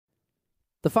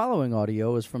The following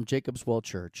audio is from Jacob's Well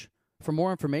Church. For more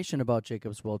information about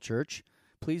Jacob's Well Church,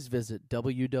 please visit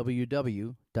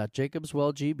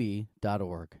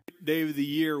www.jacobswellgb.org. Day of the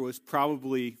year was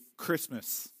probably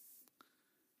Christmas.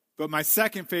 But my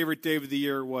second favorite day of the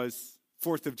year was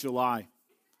 4th of July.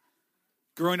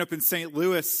 Growing up in St.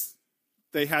 Louis,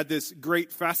 they had this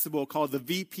great festival called the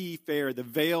VP Fair, the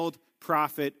Veiled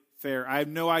Prophet Fair. I have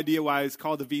no idea why it's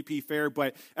called the VP Fair,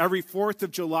 but every 4th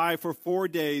of July for 4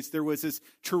 days, there was this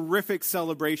terrific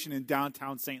celebration in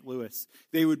downtown St. Louis.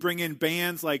 They would bring in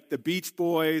bands like the Beach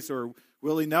Boys or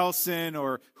Willie Nelson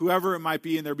or whoever it might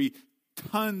be, and there'd be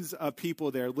tons of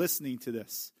people there listening to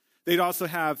this. They'd also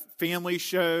have family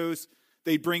shows.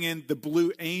 They'd bring in the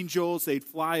Blue Angels. They'd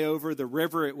fly over the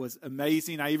river. It was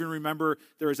amazing. I even remember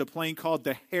there was a plane called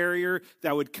the Harrier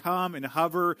that would come and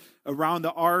hover around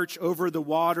the arch over the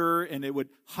water, and it would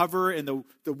hover, and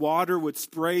the water would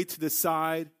spray to the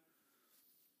side.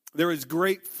 There was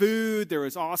great food. There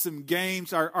was awesome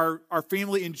games. Our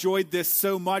family enjoyed this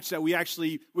so much that we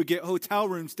actually would get hotel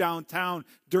rooms downtown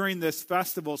during this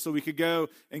festival so we could go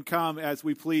and come as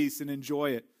we pleased and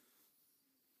enjoy it.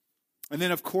 And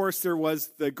then, of course, there was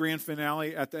the grand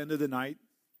finale at the end of the night.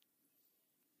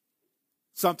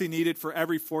 Something needed for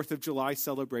every 4th of July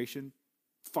celebration,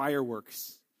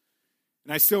 fireworks.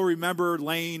 And I still remember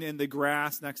laying in the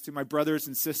grass next to my brothers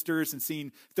and sisters and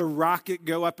seeing the rocket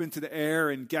go up into the air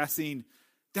and guessing,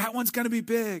 that one's going to be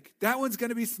big, that one's going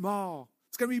to be small,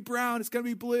 it's going to be brown, it's going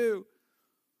to be blue.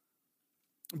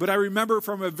 But I remember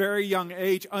from a very young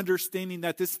age understanding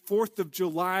that this 4th of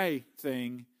July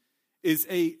thing is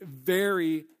a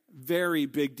very, very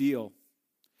big deal.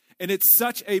 And it's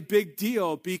such a big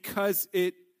deal because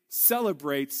it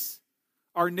celebrates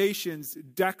our nation's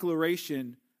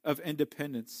declaration of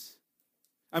independence.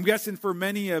 I'm guessing for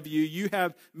many of you, you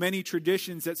have many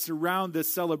traditions that surround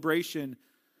this celebration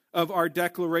of our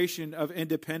Declaration of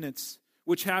Independence,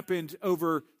 which happened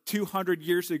over 200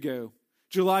 years ago.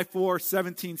 July 4,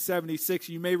 1776,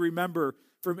 you may remember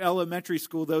from elementary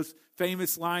school, those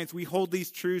famous lines, we hold these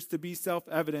truths to be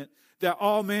self-evident, that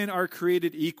all men are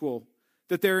created equal,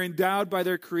 that they're endowed by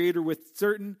their Creator with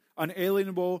certain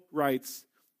unalienable rights,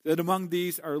 that among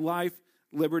these are life,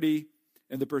 liberty,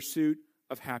 and the pursuit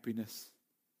of happiness.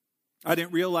 I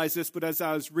didn't realize this, but as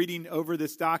I was reading over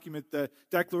this document, the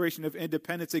Declaration of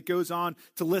Independence, it goes on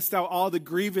to list out all the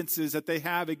grievances that they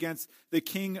have against the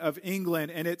King of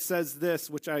England, and it says this,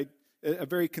 which a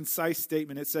very concise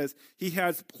statement. It says, he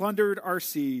has plundered our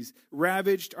seas,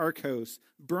 ravaged our coasts,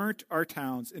 burnt our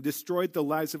towns, and destroyed the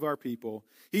lives of our people.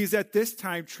 He is at this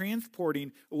time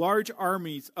transporting large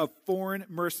armies of foreign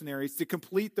mercenaries to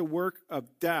complete the work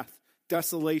of death,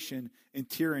 desolation, and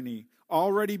tyranny,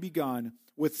 already begun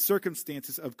with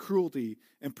circumstances of cruelty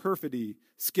and perfidy,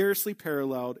 scarcely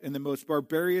paralleled in the most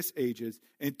barbarous ages,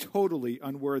 and totally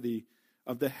unworthy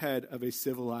of the head of a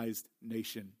civilized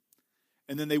nation.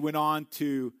 And then they went on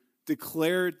to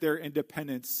declare their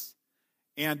independence,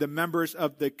 and the members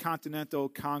of the Continental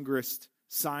Congress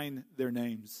signed their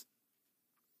names.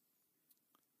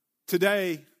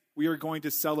 Today, we are going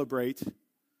to celebrate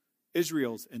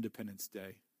Israel's Independence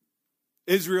Day.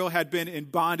 Israel had been in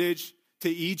bondage to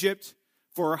Egypt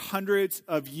for hundreds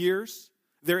of years.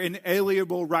 Their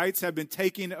inalienable rights have been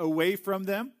taken away from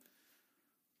them.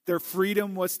 Their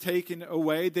freedom was taken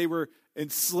away. They were in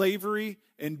slavery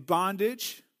and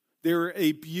bondage. They were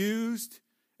abused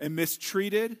and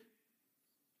mistreated.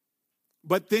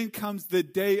 But then comes the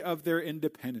day of their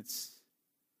independence,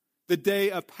 the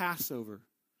day of Passover.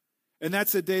 And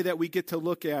that's the day that we get to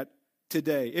look at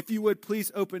today. If you would please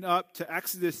open up to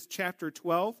Exodus chapter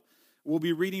 12. We'll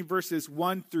be reading verses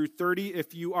 1 through 30.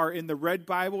 If you are in the Red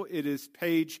Bible, it is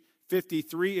page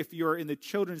 53. If you are in the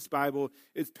Children's Bible,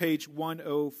 it's page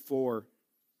 104.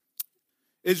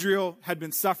 Israel had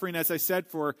been suffering, as I said,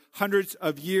 for hundreds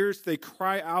of years. They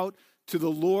cry out to the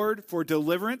Lord for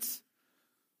deliverance.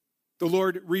 The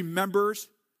Lord remembers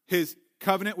his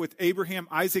covenant with Abraham,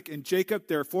 Isaac, and Jacob,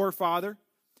 their forefather.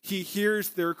 He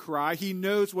hears their cry. He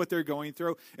knows what they're going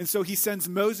through. And so he sends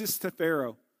Moses to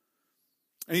Pharaoh.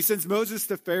 And he sends Moses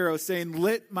to Pharaoh saying,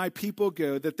 let my people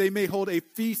go, that they may hold a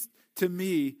feast to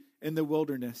me in the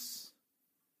wilderness.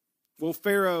 Well,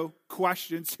 Pharaoh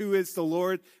questions, who is the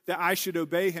Lord that I should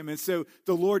obey him? And so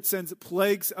the Lord sends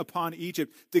plagues upon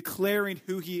Egypt, declaring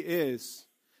who he is.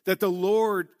 That the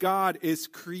Lord God is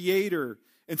creator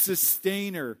and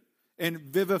sustainer and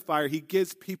vivifier. He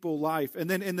gives people life. And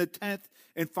then in the 10th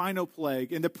and final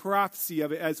plague, in the prophecy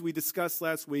of it, as we discussed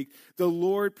last week, the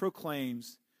Lord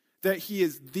proclaims that he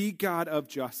is the God of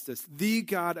justice, the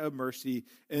God of mercy,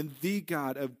 and the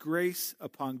God of grace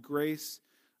upon grace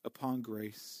upon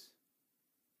grace.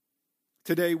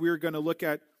 Today we're going to look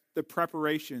at the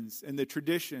preparations and the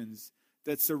traditions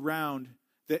that surround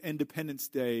the Independence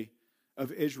Day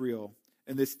of Israel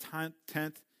and this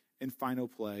 10th and final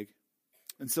plague.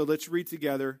 And so let's read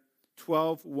together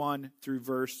 12:1 through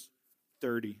verse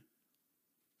 30.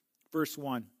 Verse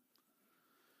 1.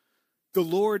 The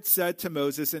Lord said to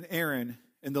Moses and Aaron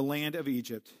in the land of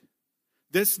Egypt,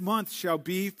 "This month shall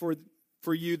be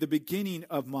for you the beginning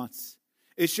of months.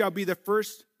 It shall be the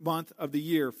first month of the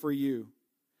year for you.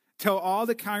 Tell all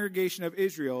the congregation of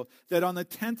Israel that on the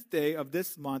 10th day of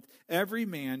this month, every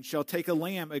man shall take a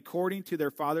lamb according to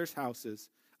their father's houses,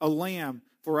 a lamb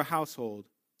for a household.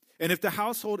 And if the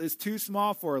household is too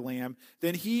small for a lamb,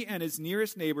 then he and his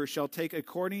nearest neighbor shall take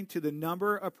according to the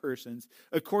number of persons,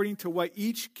 according to what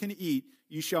each can eat,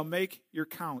 you shall make your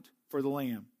count for the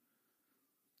lamb.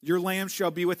 Your lamb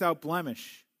shall be without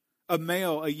blemish, a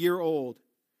male a year old.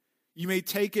 You may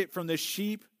take it from the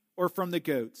sheep or from the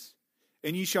goats,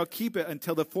 and you shall keep it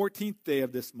until the 14th day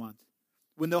of this month,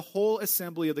 when the whole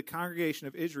assembly of the congregation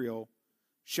of Israel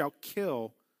shall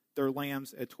kill their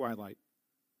lambs at twilight.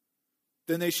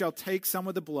 Then they shall take some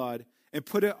of the blood and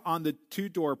put it on the 2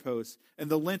 doorposts and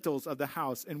the lintels of the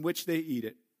house in which they eat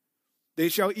it. They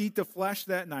shall eat the flesh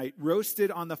that night,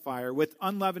 roasted on the fire with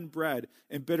unleavened bread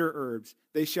and bitter herbs.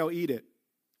 They shall eat it.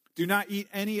 Do not eat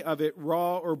any of it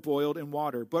raw or boiled in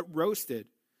water, but roasted,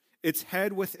 its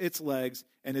head with its legs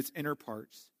and its inner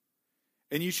parts.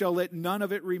 And you shall let none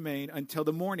of it remain until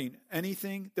the morning.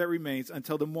 Anything that remains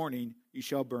until the morning you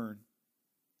shall burn."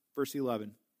 Verse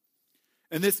 11.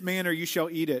 "In this manner you shall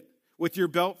eat it, with your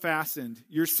belt fastened,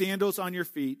 your sandals on your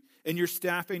feet, and your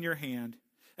staff in your hand.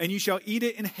 And you shall eat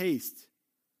it in haste.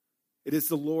 It is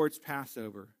the Lord's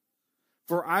Passover.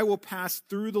 For I will pass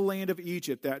through the land of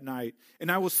Egypt that night, and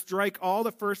I will strike all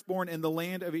the firstborn in the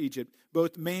land of Egypt,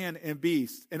 both man and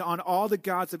beast. And on all the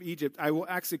gods of Egypt I will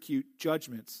execute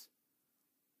judgments.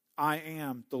 I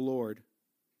am the Lord.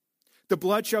 The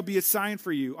blood shall be a sign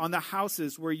for you on the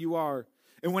houses where you are.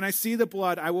 And when I see the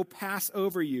blood, I will pass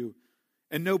over you,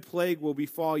 and no plague will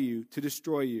befall you to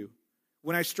destroy you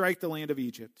when I strike the land of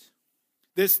Egypt.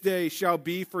 This day shall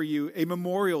be for you a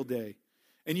memorial day,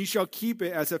 and you shall keep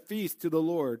it as a feast to the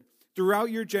Lord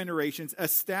throughout your generations, a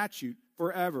statute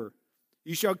forever.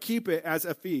 You shall keep it as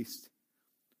a feast.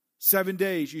 7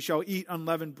 days you shall eat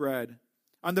unleavened bread.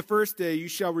 On the first day you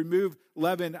shall remove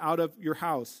leaven out of your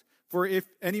house. For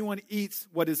if anyone eats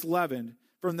what is leavened,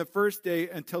 from the first day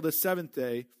until the 7th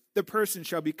day, the person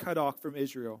shall be cut off from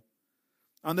Israel.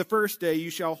 On the first day you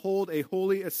shall hold a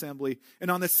holy assembly, and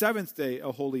on the 7th day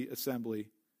a holy assembly.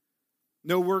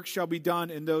 No work shall be done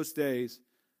in those days,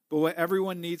 but what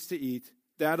everyone needs to eat,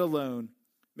 that alone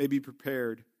may be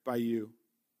prepared by you.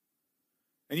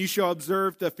 And you shall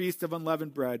observe the feast of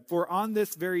unleavened bread, for on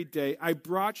this very day I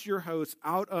brought your hosts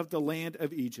out of the land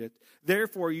of Egypt.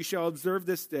 Therefore you shall observe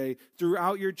this day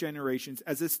throughout your generations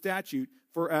as a statute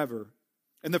forever.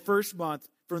 In the first month,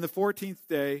 from the 14th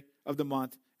day of the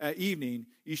month at evening,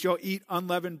 you shall eat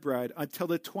unleavened bread until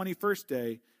the 21st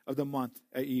day of the month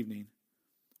at evening.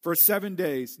 For 7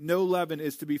 days no leaven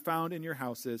is to be found in your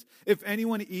houses. If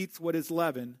anyone eats what is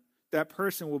leavened, that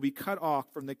person will be cut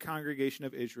off from the congregation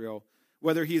of Israel,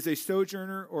 whether he is a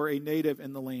sojourner or a native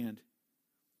in the land.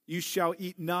 You shall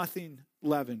eat nothing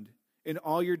leavened in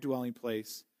all your dwelling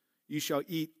place. You shall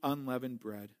eat unleavened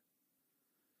bread."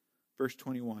 Verse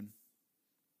 21.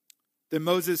 Then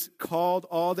Moses called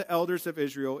all the elders of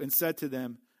Israel and said to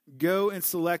them, "Go and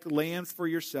select lambs for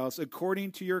yourselves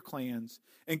according to your clans,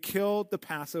 and kill the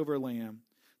Passover lamb.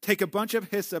 Take a bunch of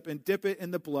hyssop and dip it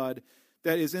in the blood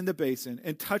that is in the basin,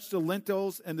 and touch the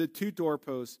lintels and the 2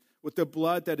 doorposts with the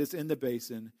blood that is in the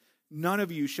basin. None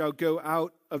of you shall go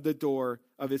out of the door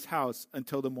of his house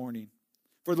until the morning.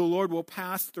 For the Lord will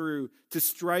pass through to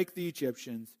strike the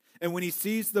Egyptians. And when he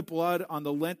sees the blood on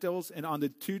the lintels and on the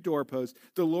 2 doorposts,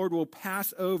 the Lord will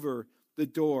pass over the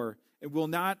door and will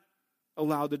not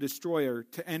allow the destroyer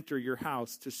to enter your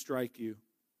house to strike you.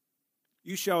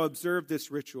 You shall observe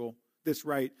this ritual, this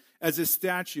rite, as a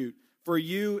statute for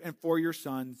you and for your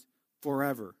sons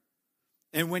forever.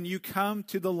 And when you come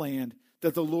to the land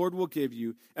that the Lord will give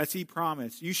you, as he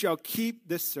promised, you shall keep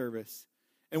this service.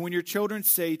 And when your children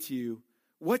say to you,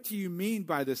 'What do you mean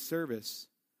by this service?'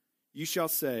 you shall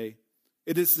say,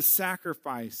 'It is the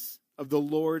sacrifice of the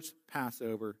Lord's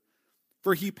Passover.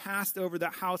 For he passed over the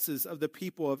houses of the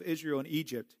people of Israel in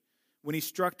Egypt when he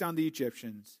struck down the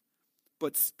Egyptians,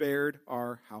 but spared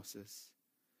our houses.'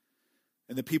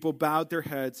 And the people bowed their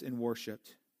heads and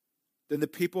worshipped. Then the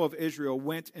people of Israel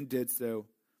went and did so,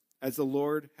 as the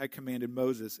Lord had commanded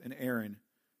Moses and Aaron,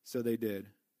 so they did."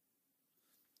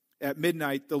 at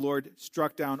midnight the Lord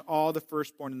struck down all the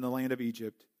firstborn in the land of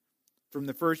Egypt, from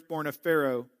the firstborn of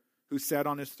Pharaoh who sat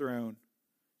on his throne,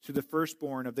 to the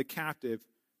firstborn of the captive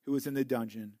who was in the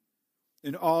dungeon,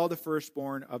 and all the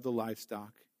firstborn of the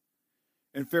livestock.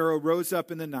 And Pharaoh rose up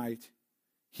in the night,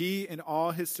 he and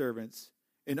all his servants,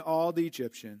 and all the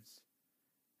Egyptians.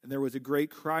 And there was a great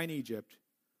cry in Egypt,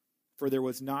 for there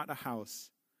was not a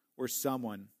house where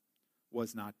someone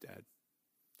was not dead.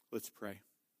 Let's pray.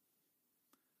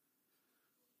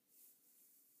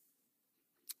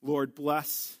 Lord,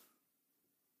 bless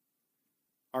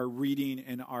our reading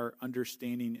and our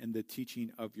understanding and the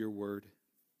teaching of your word.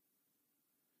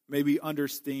 May we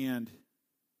understand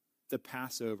the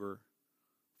Passover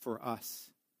for us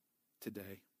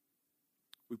today.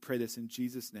 We pray this in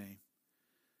Jesus' name.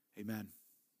 Amen.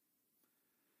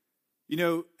 You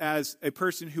know, as a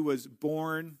person who was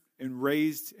born and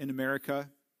raised in America,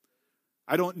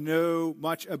 I don't know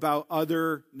much about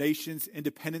other nations'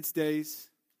 Independence Days.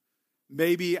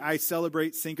 Maybe I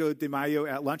celebrate Cinco de Mayo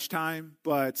at lunchtime,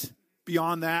 but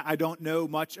beyond that, I don't know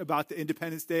much about the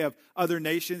Independence Day of other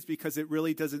nations because it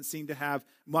really doesn't seem to have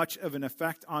much of an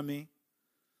effect on me.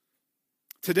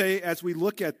 Today, as we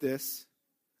look at this,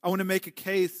 I want to make a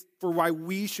case for why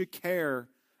we should care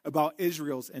about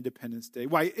Israel's Independence Day,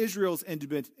 why Israel's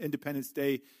Independence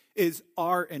Day is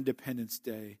our Independence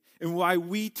Day, and why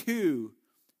we too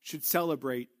should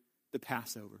celebrate the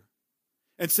Passover.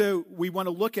 And so we want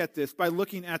to look at this by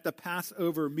looking at the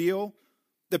Passover meal,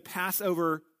 the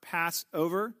Passover,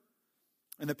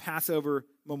 and the Passover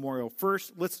memorial.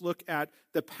 First, let's look at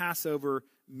the Passover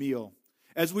meal.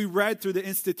 As we read through the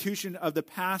institution of the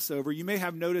Passover, you may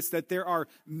have noticed that there are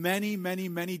many, many,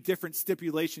 many different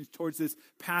stipulations towards this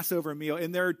Passover meal.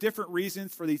 And there are different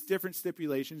reasons for these different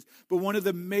stipulations. But one of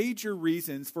the major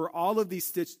reasons for all of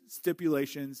these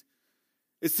stipulations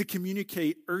is to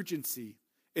communicate urgency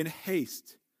and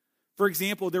haste. For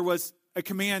example, there was a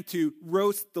command to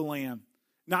roast the lamb,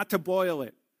 not to boil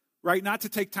it, right? Not to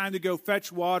take time to go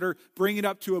fetch water, bring it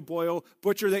up to a boil,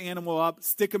 butcher the animal up,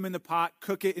 stick them in the pot,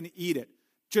 cook it, and eat it.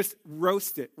 Just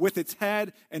roast it. With its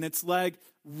head and its leg,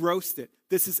 roast it.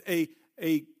 This is a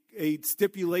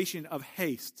stipulation of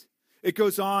haste. It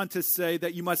goes on to say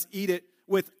that you must eat it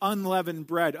with unleavened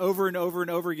bread. Over and over and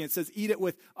over again, it says, eat it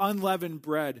with unleavened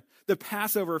bread. The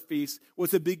Passover feast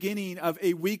was the beginning of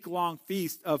a week-long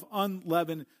feast of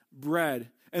unleavened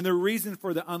bread. And the reason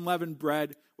for the unleavened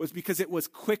bread was because it was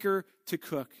quicker to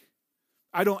cook.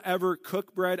 I don't ever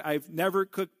cook bread. I've never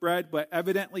cooked bread, but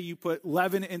evidently you put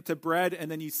leaven into bread and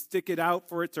then you stick it out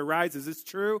for it to rise. Is this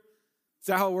true? Is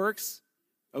that how it works?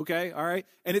 Okay, all right.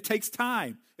 And it takes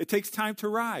time. It takes time to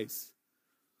rise.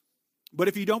 But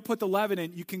if you don't put the leaven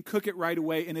in, you can cook it right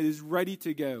away and it is ready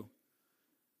to go.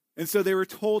 And so they were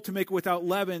told to make it without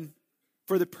leaven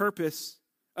for the purpose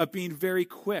of being very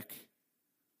quick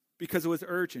because it was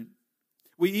urgent.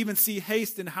 We even see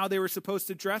haste in how they were supposed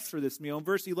to dress for this meal. In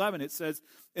verse 11, it says,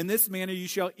 in this manner you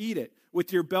shall eat it,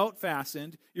 with your belt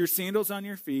fastened, your sandals on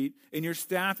your feet, and your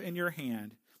staff in your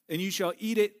hand. And you shall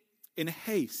eat it in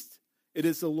haste. It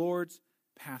is the Lord's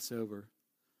Passover.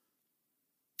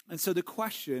 And so the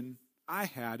question I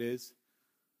had is,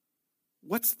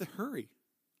 what's the hurry?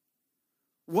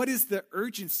 What is the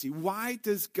urgency? Why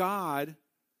does God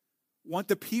want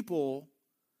the people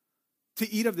to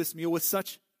eat of this meal with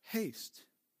such haste?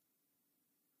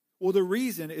 Well, the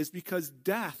reason is because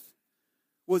death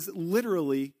was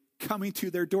literally coming to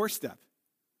their doorstep.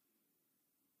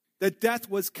 That death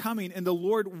was coming, and the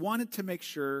Lord wanted to make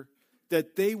sure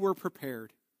that they were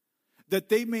prepared, that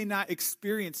they may not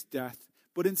experience death,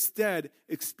 but instead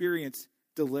experience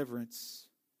deliverance.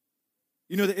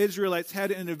 You know, the Israelites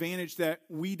had an advantage that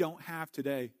we don't have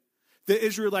today. The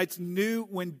Israelites knew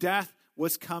when death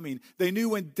was coming. They knew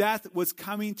when death was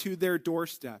coming to their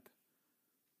doorstep.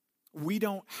 We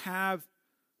don't have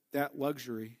that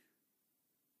luxury.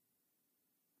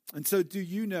 And so do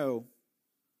you know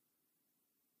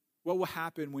what will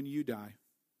happen when you die?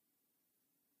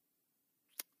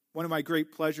 One of my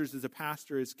great pleasures as a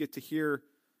pastor is get to hear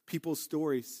people's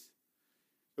stories.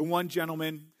 And one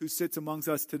gentleman who sits amongst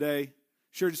us today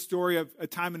shared a story of a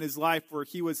time in his life where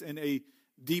he was in a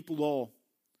deep lull,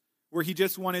 where he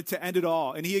just wanted to end it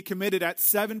all. And he had committed at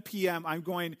 7 p.m., I'm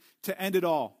going to end it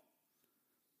all.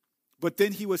 But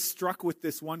then he was struck with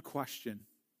this one question.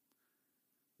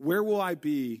 Where will I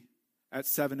be at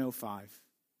 7:05?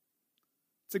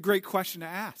 It's a great question to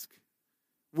ask.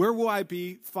 Where will I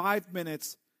be 5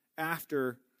 minutes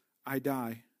after I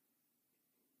die?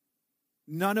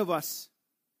 None of us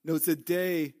knows the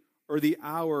day or the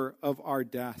hour of our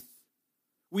death.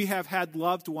 We have had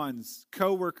loved ones,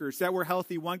 coworkers that were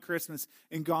healthy one Christmas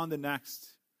and gone the next.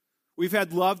 We've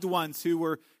had loved ones who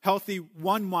were healthy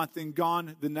 1 month and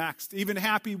gone the next, even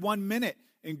happy 1 minute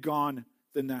and gone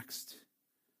the next.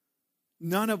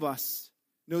 None of us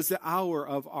knows the hour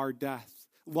of our death.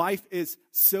 Life is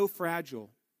so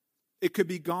fragile. It could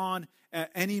be gone at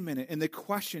any minute. And the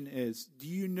question is, do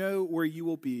you know where you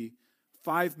will be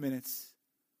 5 minutes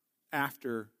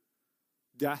after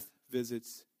death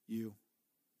visits you?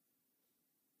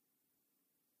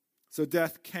 So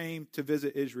death came to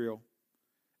visit Israel.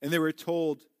 And they were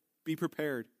told, be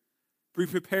prepared. Be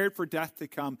prepared for death to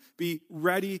come. Be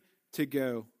ready to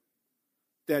go,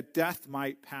 that death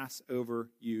might pass over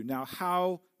you. Now,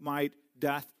 how might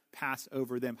death pass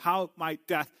over them? How might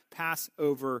death pass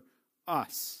over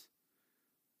us?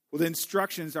 Well, the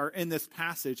instructions are in this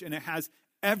passage, and it has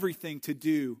everything to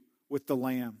do with the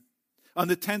lamb. On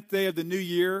the 10th day of the new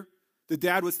year, the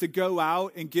dad was to go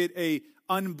out and get a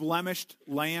unblemished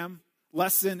lamb,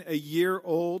 less than a year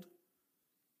old.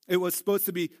 It was supposed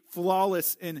to be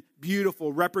flawless and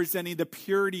beautiful, representing the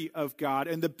purity of God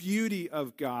and the beauty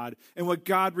of God and what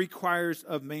God requires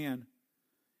of man.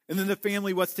 And then the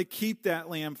family was to keep that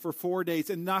lamb for 4 days,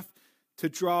 enough to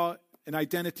draw an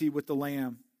identity with the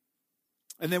lamb.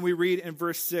 And then we read in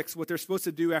verse 6 what they're supposed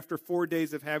to do after 4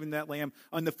 days of having that lamb.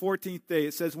 On the 14th day,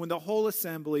 it says, when the whole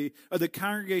assembly of the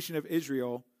congregation of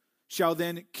Israel shall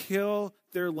then kill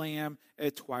their lamb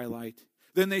at twilight.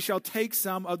 Then they shall take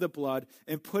some of the blood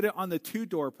and put it on the 2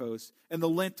 doorposts and the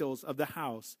lintels of the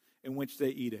house in which they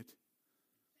eat it.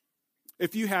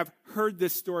 If you have heard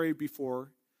this story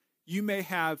before, you may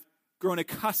have grown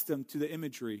accustomed to the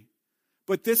imagery.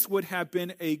 But this would have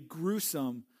been a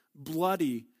gruesome,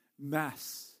 bloody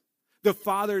mess. The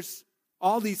fathers,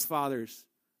 all these fathers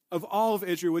of all of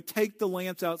Israel would take the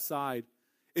lambs outside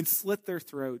and slit their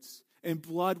throats. And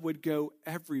blood would go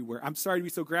everywhere. I'm sorry to be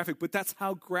so graphic, but that's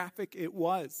how graphic it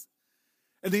was.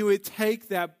 And they would take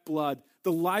that blood,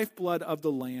 the lifeblood of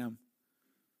the lamb,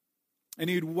 and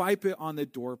he would wipe it on the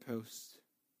doorpost.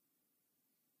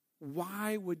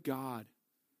 Why would God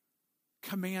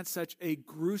command such a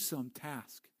gruesome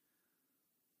task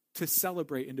to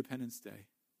celebrate Independence Day?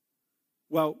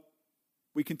 Well,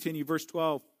 we continue. Verse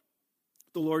 12.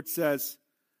 The Lord says,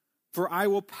 for I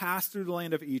will pass through the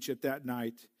land of Egypt that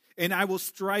night, and I will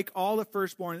strike all the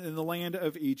firstborn in the land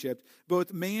of Egypt,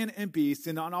 both man and beast,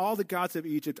 and on all the gods of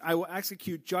Egypt I will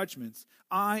execute judgments.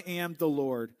 I am the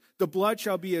Lord. The blood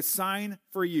shall be a sign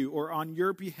for you, or on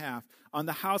your behalf, on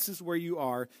the houses where you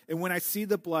are. And when I see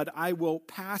the blood, I will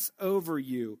pass over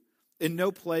you, and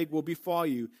no plague will befall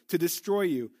you, to destroy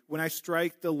you when I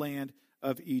strike the land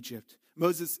of Egypt.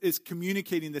 Moses is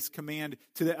communicating this command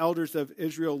to the elders of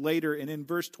Israel later, and in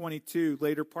verse 22,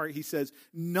 later part, he says,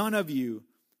 none of you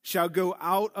shall go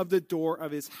out of the door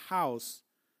of his house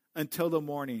until the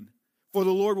morning. For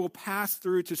the Lord will pass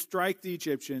through to strike the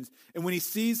Egyptians. And when he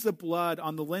sees the blood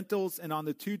on the lintels and on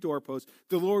the 2 doorposts,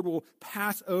 the Lord will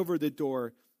pass over the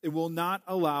door and will not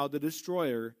allow the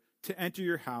destroyer to enter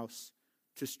your house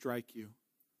to strike you.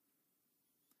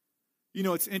 You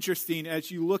know, it's interesting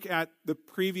as you look at the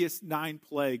previous 9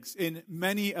 plagues. In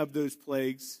many of those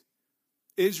plagues,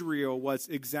 Israel was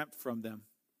exempt from them.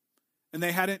 And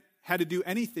they hadn't had to do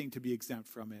anything to be exempt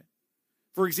from it.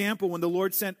 For example, when the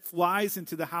Lord sent flies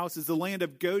into the houses, the land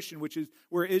of Goshen, which is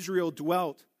where Israel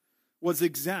dwelt, was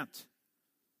exempt.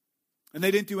 And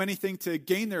they didn't do anything to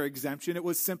gain their exemption. It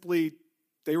was simply,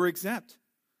 they were exempt.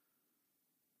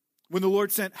 When the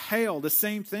Lord sent hail, the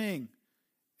same thing.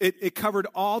 It covered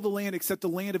all the land except the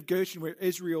land of Goshen where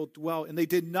Israel dwelt, and they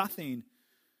did nothing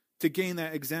to gain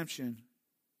that exemption.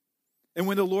 And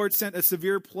when the Lord sent a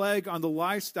severe plague on the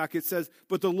livestock, it says,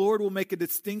 but the Lord will make a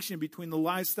distinction between the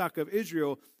livestock of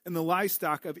Israel and the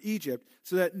livestock of Egypt,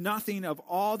 so that nothing of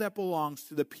all that belongs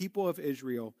to the people of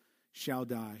Israel shall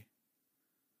die.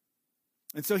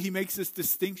 And so he makes this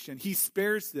distinction. He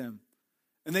spares them,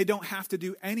 and they don't have to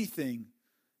do anything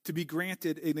to be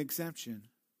granted an exemption.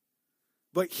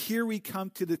 But here we come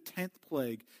to the 10th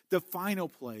plague, the final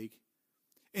plague,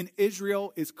 and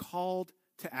Israel is called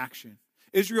to action.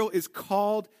 Israel is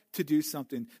called to do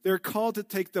something. They're called to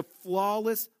take the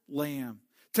flawless lamb,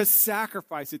 to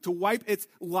sacrifice it, to wipe its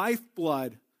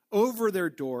lifeblood over their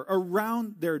door,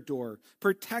 around their door,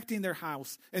 protecting their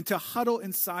house, and to huddle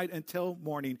inside until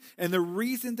morning. And the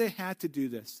reason they had to do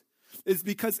this is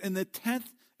because in the 10th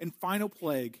and final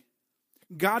plague,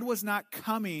 God was not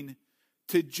coming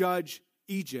to judge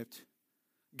Egypt.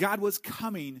 God was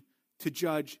coming to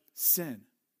judge sin,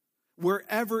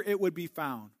 wherever it would be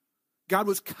found. God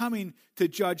was coming to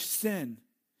judge sin.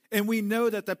 And we know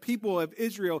that the people of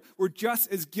Israel were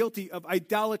just as guilty of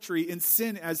idolatry and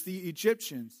sin as the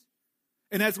Egyptians.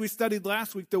 And as we studied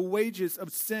last week, the wages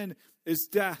of sin is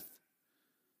death.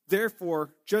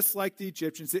 Therefore, just like the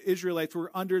Egyptians, the Israelites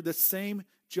were under the same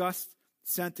just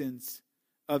sentence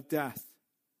of death.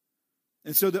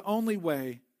 And so the only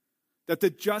way that the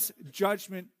just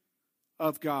judgment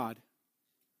of God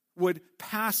would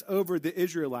pass over the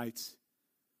Israelites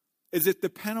is if the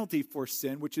penalty for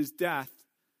sin, which is death,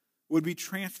 would be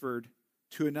transferred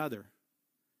to another.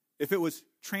 If it was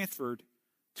transferred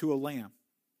to a lamb.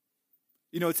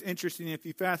 You know, it's interesting, if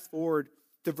you fast forward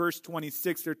to verse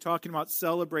 26, they're talking about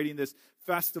celebrating this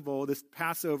festival, this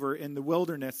Passover in the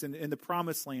wilderness and in the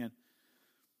promised land.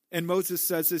 And Moses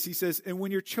says this, he says, and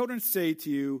when your children say to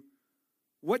you,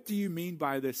 what do you mean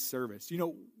by this service? You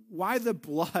know, why the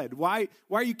blood? Why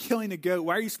are you killing a goat?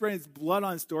 Why are you spreading its blood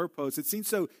on its doorposts? It seems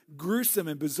so gruesome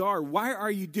and bizarre. Why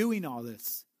are you doing all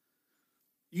this?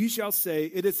 You shall say,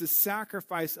 it is the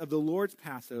sacrifice of the Lord's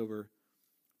Passover,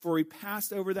 for he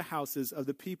passed over the houses of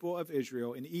the people of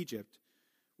Israel in Egypt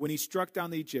when he struck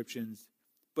down the Egyptians,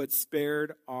 but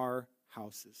spared our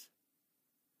houses.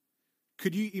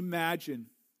 Could you imagine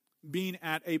being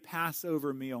at a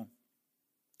Passover meal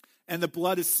and the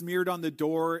blood is smeared on the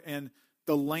door and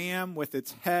the lamb with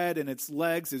its head and its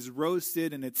legs is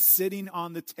roasted and it's sitting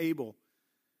on the table?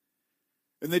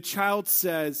 And the child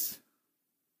says,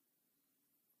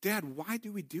 Dad, why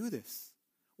do we do this?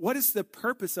 What is the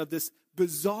purpose of this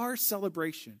bizarre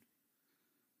celebration?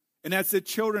 And as the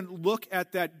children look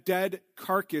at that dead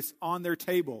carcass on their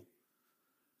table,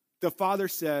 the father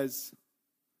says,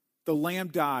 the lamb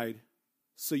died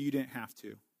so you didn't have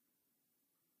to.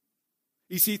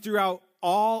 You see, throughout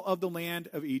all of the land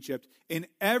of Egypt, in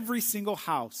every single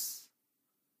house,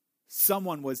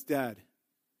 someone was dead.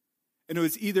 And it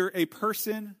was either a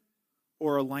person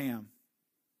or a lamb.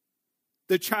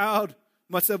 The child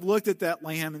must have looked at that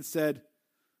lamb and said,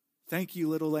 thank you,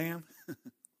 little lamb.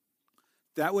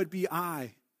 That would be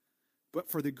I, but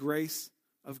for the grace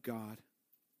of God.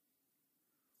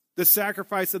 The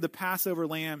sacrifice of the Passover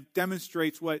lamb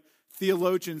demonstrates what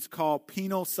theologians call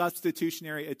penal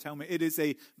substitutionary atonement. It is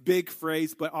a big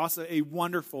phrase, but also a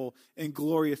wonderful and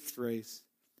glorious phrase.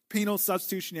 Penal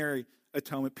substitutionary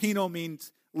atonement. Penal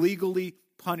means legally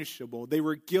punishable. They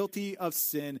were guilty of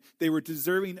sin. They were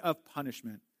deserving of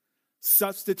punishment.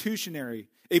 Substitutionary,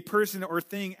 a person or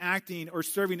thing acting or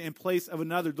serving in place of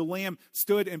another. The lamb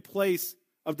stood in place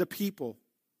of the people.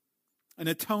 An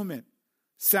atonement,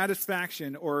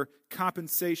 satisfaction or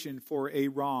compensation for a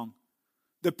wrong.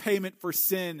 The payment for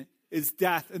sin is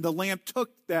death, and the lamb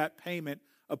took that payment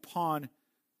upon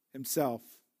himself.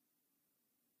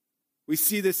 We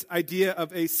see this idea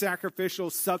of a sacrificial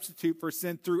substitute for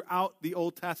sin throughout the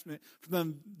Old Testament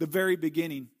from the very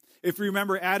beginning. If you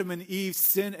remember, Adam and Eve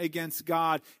sin against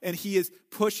God, and he is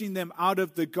pushing them out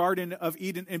of the Garden of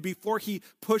Eden. And before he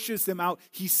pushes them out,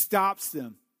 he stops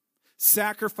them,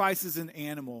 sacrifices an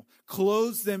animal,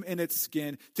 clothes them in its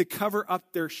skin to cover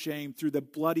up their shame through the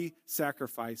bloody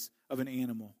sacrifice of an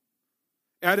animal.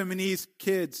 Adam and Eve's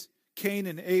kids, Cain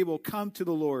and Abel, come to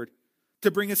the Lord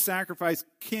to bring a sacrifice.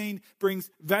 Cain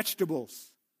brings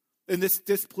vegetables, and this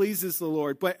displeases the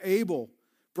Lord. But Abel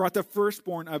brought the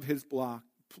firstborn of his flock.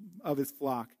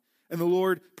 And the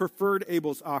Lord preferred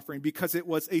Abel's offering because it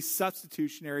was a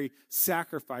substitutionary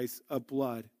sacrifice of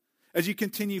blood. As you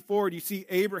continue forward, you see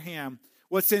Abraham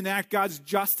was to enact God's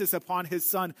justice upon his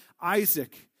son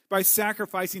Isaac by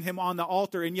sacrificing him on the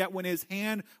altar. And yet when his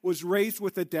hand was raised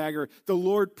with a dagger, the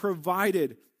Lord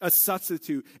provided a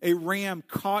substitute, a ram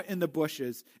caught in the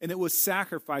bushes, and it was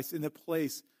sacrificed in the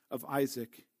place of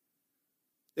Isaac.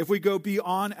 If we go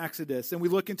beyond Exodus and we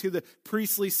look into the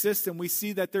priestly system, we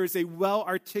see that there is a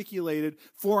well-articulated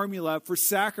formula for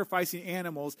sacrificing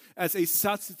animals as a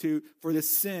substitute for the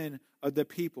sin of the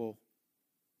people.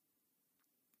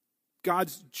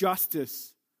 God's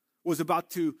justice was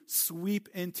about to sweep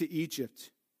into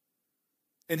Egypt,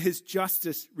 and his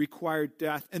justice required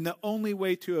death. And the only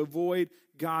way to avoid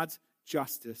God's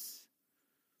justice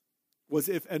was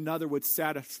if another would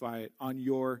satisfy it on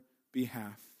your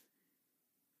behalf.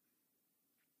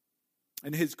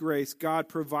 In his grace, God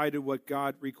provided what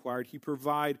God required. He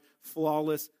provided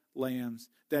flawless lambs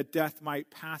that death might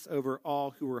pass over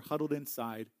all who were huddled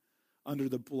inside under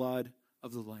the blood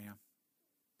of the Lamb.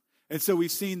 And so we've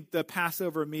seen the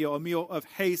Passover meal, a meal of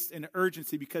haste and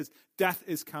urgency because death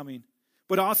is coming.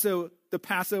 But also the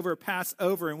Passover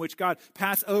in which God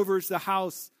Passovers the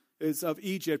house of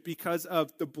Egypt because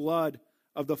of the blood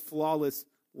of the flawless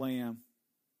Lamb.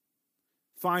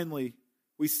 Finally,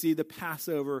 we see the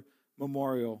Passover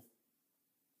memorial.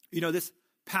 You know, this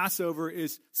Passover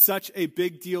is such a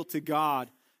big deal to God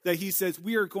that he says,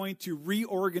 we are going to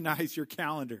reorganize your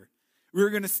calendar. We're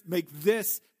going to make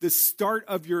this the start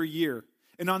of your year.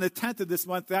 And on the 10th of this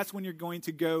month, that's when you're going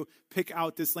to go pick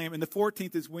out this lamb. And the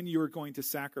 14th is when you are going to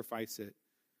sacrifice it.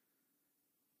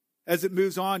 As it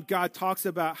moves on, God talks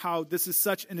about how this is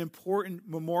such an important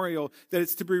memorial that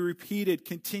it's to be repeated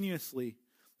continuously.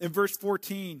 In verse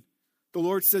 14, the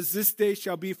Lord says, "This day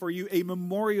shall be for you a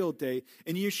memorial day,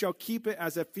 and you shall keep it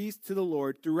as a feast to the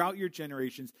Lord throughout your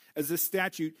generations, as a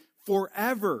statute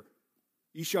forever.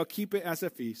 You shall keep it as a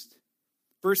feast."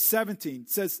 Verse 17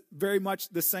 says very much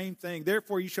the same thing.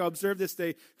 "Therefore you shall observe this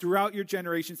day throughout your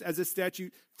generations as a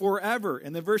statute forever."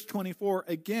 And then verse 24,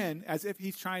 again, as if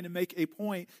he's trying to make a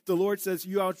point, the Lord says,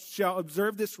 "You all shall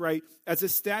observe this rite as a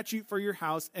statute for your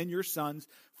house and your sons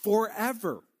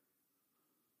forever."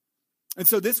 And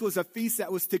so this was a feast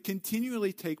that was to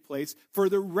continually take place for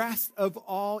the rest of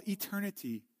all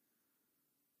eternity.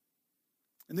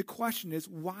 And the question is,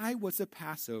 why was the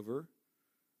Passover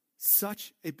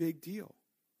such a big deal?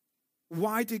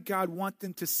 Why did God want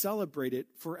them to celebrate it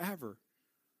forever?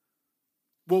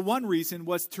 Well, one reason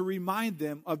was to remind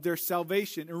them of their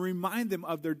salvation and remind them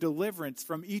of their deliverance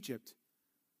from Egypt.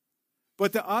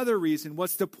 But the other reason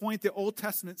was to point the Old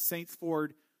Testament saints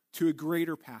forward to a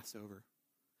greater Passover,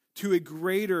 to a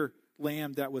greater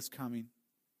lamb that was coming.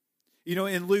 You know,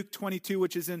 in Luke 22,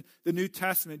 which is in the New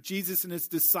Testament, Jesus and his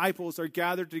disciples are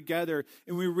gathered together,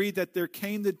 and we read that there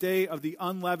came the day of the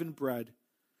unleavened bread,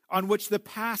 on which the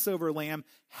Passover lamb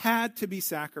had to be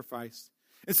sacrificed.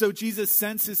 And so Jesus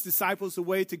sends his disciples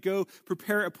away to go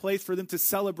prepare a place for them to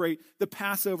celebrate the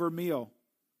Passover meal.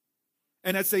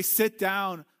 And as they sit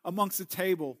down amongst the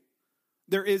table,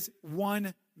 there is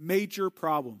one major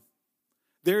problem.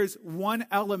 There is one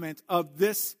element of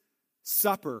this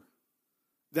supper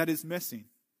that is missing.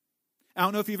 I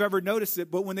don't know if you've ever noticed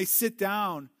it, but when they sit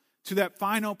down to that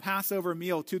final Passover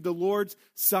meal, to the Lord's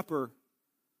Supper,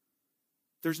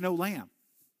 there's no lamb.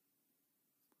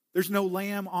 There's no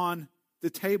lamb on the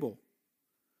table.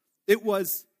 It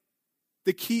was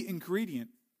the key ingredient,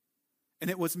 and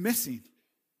it was missing.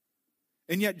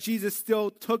 And yet Jesus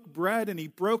still took bread and he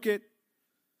broke it.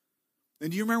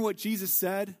 And do you remember what Jesus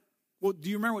said? Well, do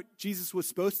you remember what Jesus was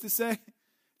supposed to say?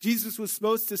 Jesus was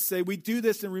supposed to say, "We do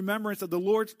this in remembrance of the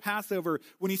Lord's Passover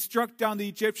when he struck down the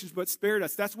Egyptians but spared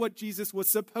us." That's what Jesus was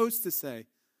supposed to say.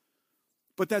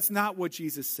 But that's not what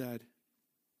Jesus said.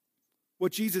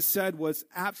 What Jesus said was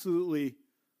absolutely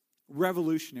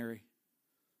revolutionary.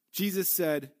 Jesus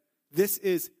said, "This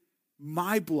is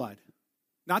my blood."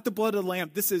 Not the blood of the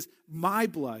lamb. This is my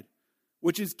blood,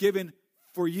 which is given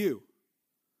for you.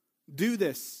 Do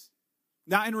this,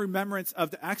 not in remembrance of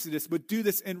the Exodus, but do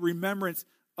this in remembrance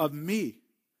of me.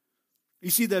 You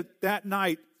see, that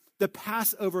night, the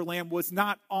Passover lamb was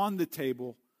not on the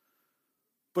table,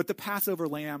 but the Passover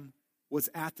lamb was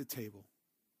at the table.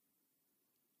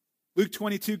 Luke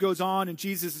 22 goes on, and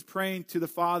Jesus is praying to the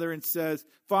Father and says,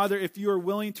 "Father, if you are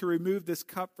willing to remove this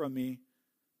cup from me,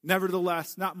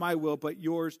 nevertheless, not my will, but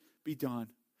yours be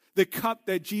done." The cup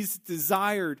that Jesus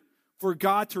desired for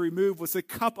God to remove was the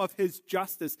cup of his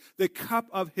justice, the cup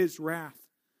of his wrath.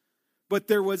 But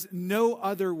there was no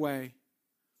other way.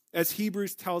 As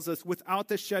Hebrews tells us, without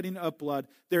the shedding of blood,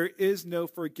 there is no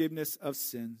forgiveness of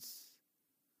sins.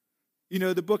 You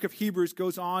know, the book of Hebrews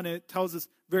goes on and it tells us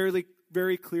very,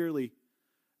 very clearly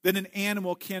that an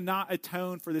animal cannot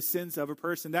atone for the sins of a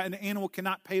person, that an animal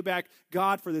cannot pay back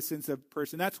God for the sins of a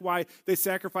person. That's why they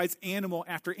sacrifice animal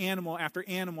after animal after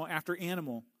animal after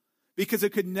animal, because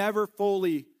it could never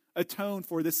fully atone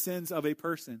for the sins of a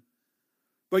person.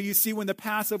 But you see, when the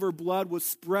Passover blood was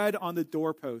spread on the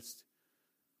doorpost,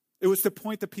 it was to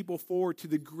point the people forward to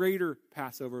the greater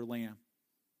Passover lamb.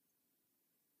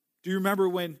 Do you remember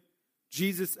when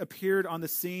Jesus appeared on the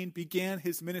scene, began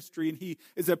his ministry, and he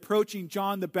is approaching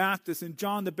John the Baptist, and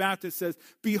John the Baptist says,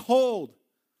 "Behold,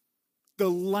 the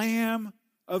Lamb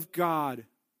of God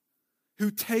who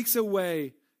takes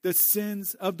away the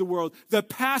sins of the world." The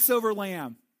Passover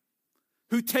lamb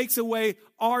who takes away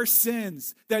our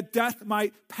sins, that death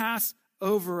might pass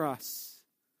over us.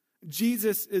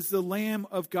 Jesus is the Lamb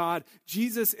of God.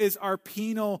 Jesus is our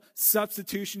penal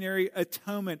substitutionary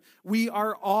atonement. We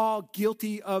are all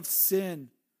guilty of sin.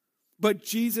 But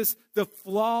Jesus, the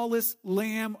flawless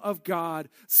Lamb of God,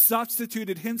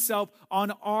 substituted himself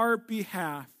on our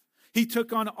behalf. He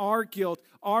took on our guilt,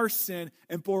 our sin,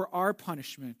 and bore our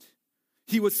punishment.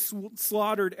 He was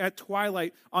slaughtered at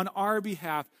twilight on our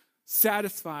behalf,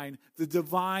 satisfying the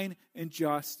divine and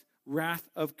just wrath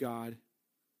of God,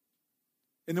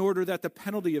 in order that the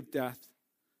penalty of death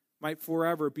might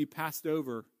forever be passed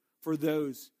over for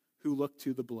those who look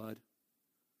to the blood.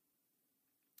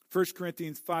 1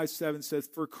 Corinthians 5:7 says,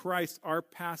 "For Christ, our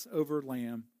Passover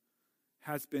lamb,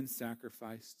 has been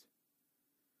sacrificed."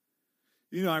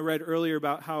 I read earlier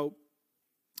about how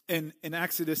in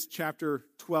Exodus chapter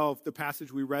 12, the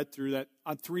passage we read through, that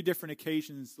on 3 different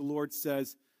occasions the Lord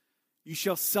says, you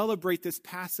shall celebrate this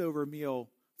Passover meal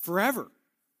forever.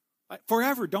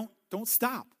 Forever. Don't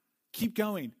stop. Keep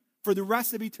going. For the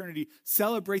rest of eternity,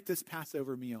 celebrate this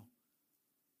Passover meal.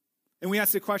 And we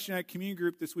asked the question at communion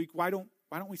group this week, why don't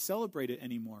we celebrate it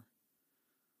anymore?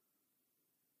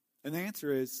 And the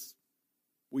answer is,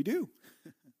 we do.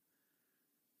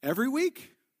 Every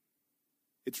week.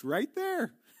 It's right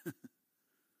there.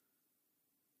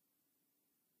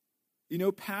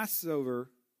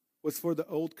 Passover was for the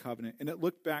old covenant, and it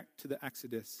looked back to the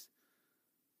Exodus.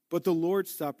 But the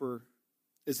Lord's Supper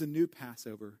is the new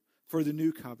Passover for the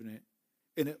new covenant,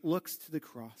 and it looks to the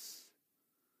cross.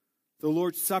 The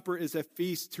Lord's Supper is a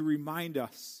feast to remind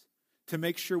us, to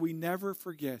make sure we never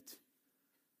forget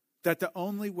that the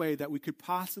only way that we could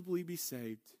possibly be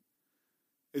saved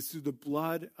is through the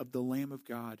blood of the Lamb of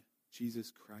God,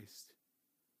 Jesus Christ.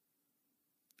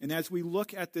 And as we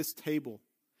look at this table,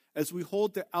 as we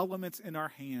hold the elements in our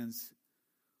hands,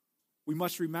 we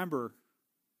must remember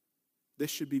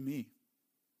this should be me.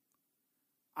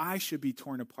 I should be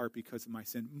torn apart because of my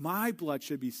sin. My blood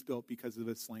should be spilt because of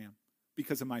this lamb,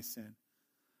 because of my sin.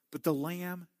 But the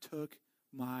Lamb took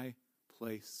my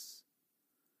place.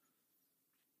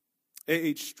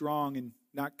 A.H. Strong, and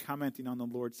not commenting on the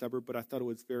Lord's Supper, but I thought it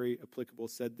was very applicable,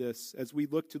 said this: as we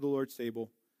look to the Lord's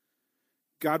table,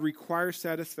 God requires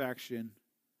satisfaction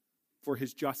for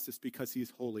his justice because he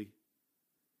is holy.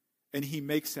 And he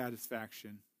makes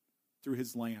satisfaction through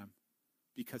his Lamb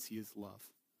because he is love.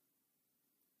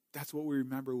 That's what we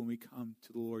remember when we come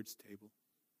to the Lord's table.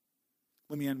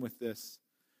 Let me end with this.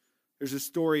 There's a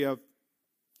story of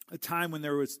a time when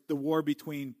there was the war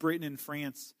between Britain and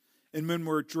France, and men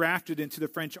were drafted into the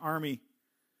French army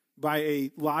by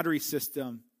a lottery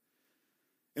system.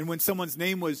 And when someone's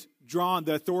name was drawn,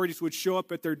 the authorities would show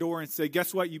up at their door and say,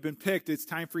 guess what, you've been picked. It's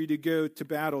time for you to go to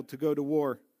battle, to go to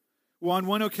war. Well, on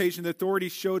one occasion, the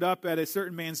authorities showed up at a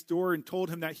certain man's door and told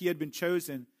him that he had been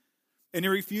chosen. And he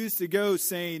refused to go,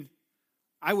 saying,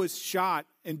 I was shot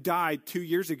and died 2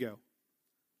 years ago.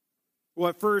 Well,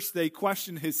 at first, they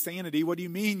questioned his sanity. What do you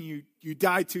mean you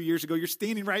died 2 years ago? You're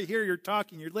standing right here, you're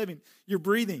talking, you're living, you're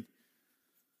breathing.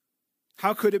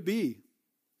 How could it be?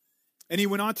 And he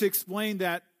went on to explain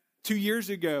that 2 years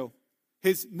ago,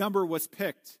 his number was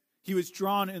picked. He was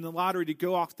drawn in the lottery to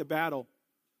go off to battle.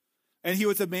 And he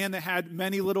was a man that had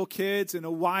many little kids and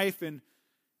a wife. And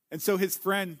so his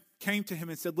friend came to him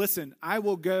and said, listen, I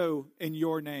will go in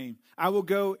your name. I will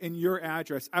go in your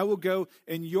address. I will go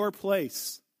in your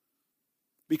place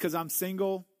because I'm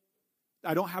single.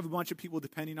 I don't have a bunch of people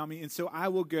depending on me. And so I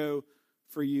will go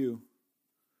for you.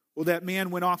 Well, that man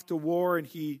went off to war and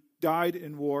he died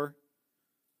in war.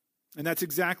 And that's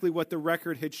exactly what the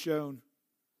record had shown.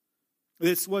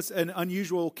 This was an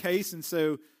unusual case, and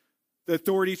so the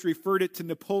authorities referred it to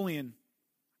Napoleon,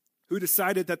 who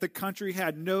decided that the country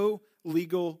had no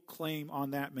legal claim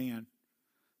on that man,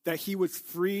 that he was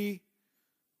free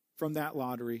from that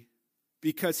lottery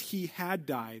because he had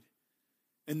died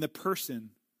in the person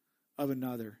of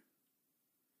another.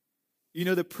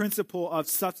 The principle of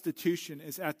substitution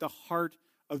is at the heart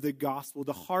of the gospel,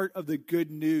 the heart of the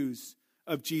good news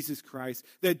of Jesus Christ.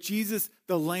 That Jesus,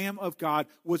 the Lamb of God,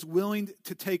 was willing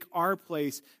to take our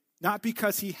place, not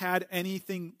because he had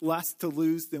anything less to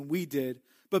lose than we did,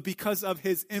 but because of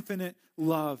his infinite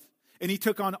love. And he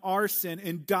took on our sin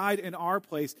and died in our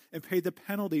place and paid the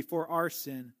penalty for our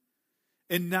sin.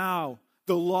 And now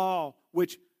the law,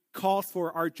 which calls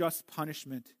for our just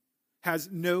punishment, has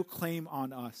no claim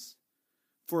on us.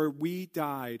 For we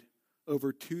died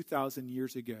over 2,000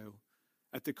 years ago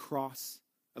at the cross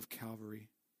of Calvary.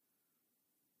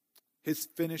 His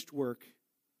finished work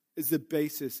is the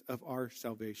basis of our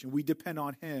salvation. We depend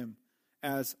on him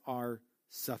as our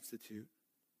substitute.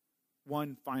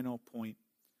 One final point.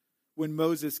 When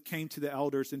Moses came to the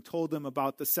elders and told them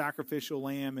about the sacrificial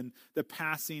lamb and the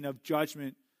passing of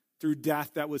judgment through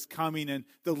death that was coming and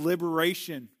the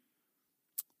liberation,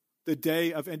 the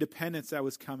day of independence that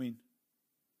was coming,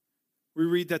 we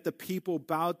read that the people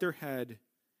bowed their head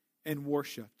and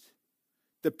worshiped.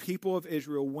 The people of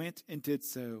Israel went and did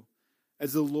so.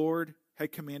 As the Lord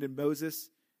had commanded Moses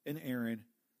and Aaron,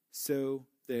 so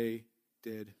they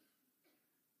did.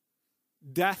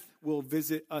 Death will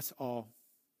visit us all.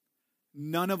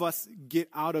 None of us get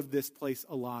out of this place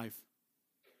alive.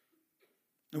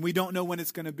 And we don't know when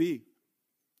it's going to be.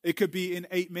 It could be in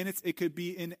 8 minutes. It could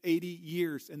be in 80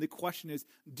 years. And the question is,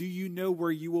 do you know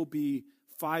where you will be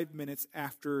 5 minutes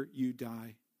after you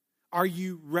die? Are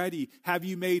you ready? Have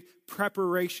you made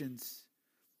preparations?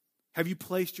 Have you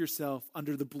placed yourself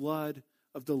under the blood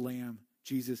of the Lamb,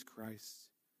 Jesus Christ?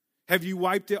 Have you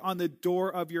wiped it on the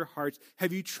door of your hearts?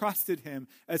 Have you trusted him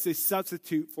as a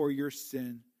substitute for your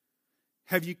sin?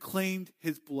 Have you claimed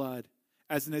his blood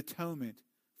as an atonement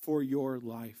for your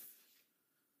life?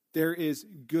 There is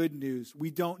good news.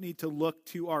 We don't need to look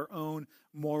to our own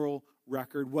moral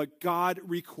record. What God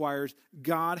requires,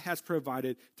 God has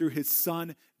provided through his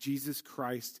Son, Jesus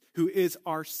Christ, who is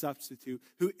our substitute,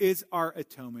 who is our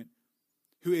atonement,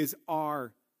 who is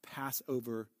our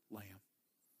Passover lamb.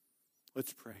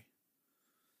 Let's pray.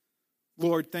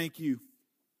 Lord, thank you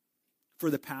for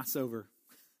the Passover.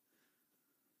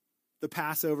 The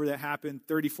Passover that happened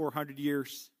 3,400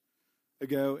 years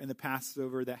ago and the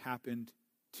Passover that happened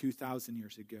 2,000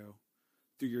 years ago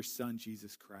through your Son,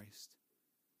 Jesus Christ.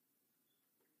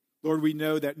 Lord, we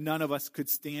know that none of us could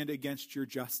stand against your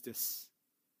justice.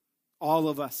 All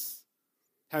of us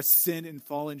have sinned and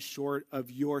fallen short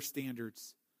of your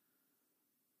standards.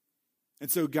 And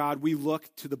so, God, we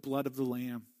look to the blood of the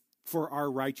Lamb for our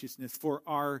righteousness, for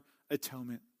our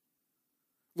atonement.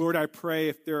 Lord, I pray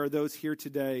if there are those here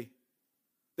today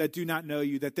that do not know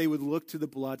you, that they would look to the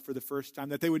blood for the first time,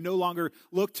 that they would no longer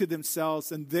look to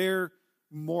themselves and their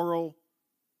moral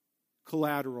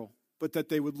collateral, but that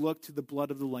they would look to the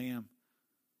blood of the Lamb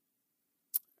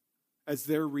as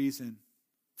their reason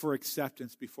for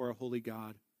acceptance before a holy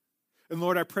God. And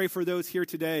Lord, I pray for those here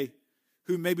today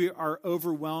who maybe are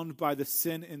overwhelmed by the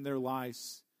sin in their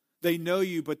lives. They know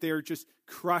you, but they are just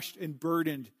crushed and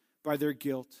burdened by their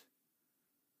guilt.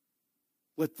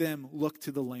 Let them look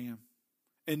to the Lamb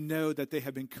and know that they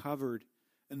have been covered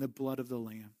in the blood of the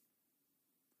Lamb.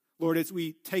 Lord, as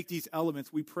we take these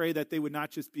elements, we pray that they would not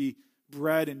just be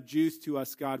bread and juice to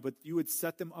us, God, but you would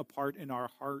set them apart in our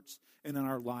hearts and in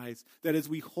our lives. That as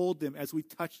we hold them, as we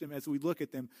touch them, as we look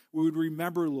at them, we would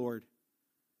remember, Lord,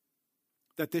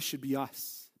 that this should be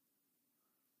us.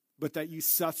 But that you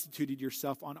substituted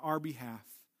yourself on our behalf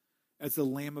as the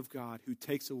Lamb of God who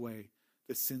takes away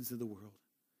the sins of the world.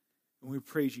 And we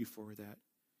praise you for that.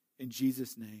 In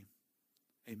Jesus' name,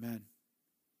 amen.